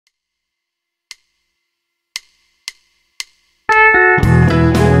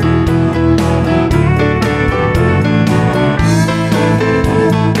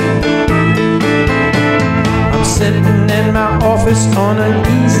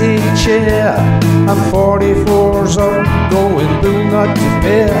easy chair. I'm 44 years old, going through not to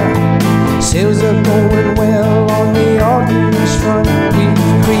bear. Sales are going well on the ordinance front.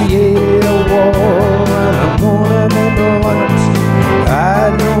 We've created a wall and I'm gonna make blunt.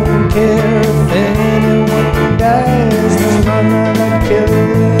 I don't care if anyone dies, there's none of that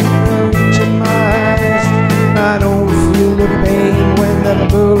killing reaching my eyes. I don't feel the pain when the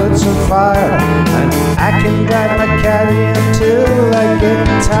bullets are fired, and I can drive my Caddy until I get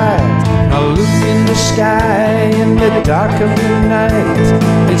tired. I look in the sky in the dark of the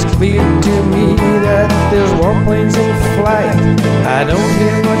night. It's clear to me that there's warplanes in flight. I don't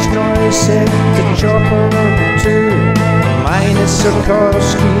hear much noise except a chopper or two, minus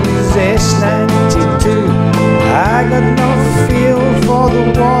Sikorsky's S-92. I got no feel for the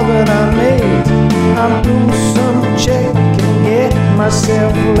war that I made. I'm doing some check and get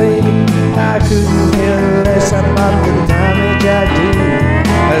myself laid. I couldn't care less about the damage I do,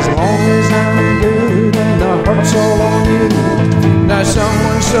 as long as I'm good and the heart's all on you. Now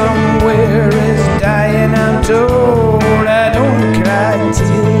someone somewhere is dying, I'm told. I don't cry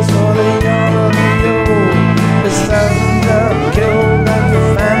tears for the young or the old. There's thousands are killed and the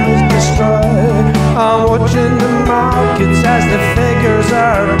families destroyed. I'm watching the markets as the figures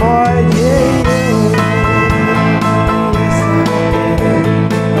are buoyed. Yeah, yeah.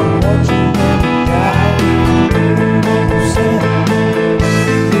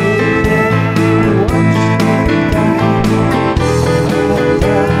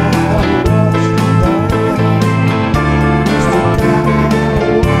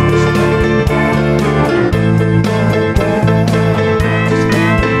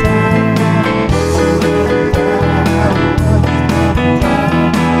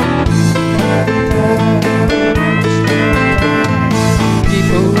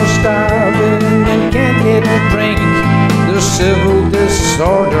 Civil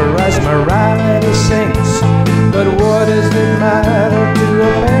disorder as morality sinks. But what does it matter to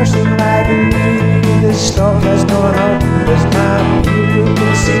a person like me? This stuff has gone up as my people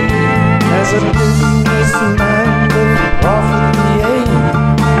can see. As a businessman with profit in the aim,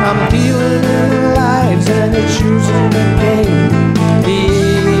 I'm dealing in lives and it's using the game. The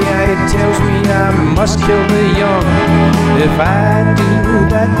AI tells me I must kill the young. If I do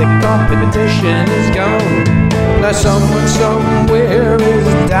that, the competition is gone. Now someone somewhere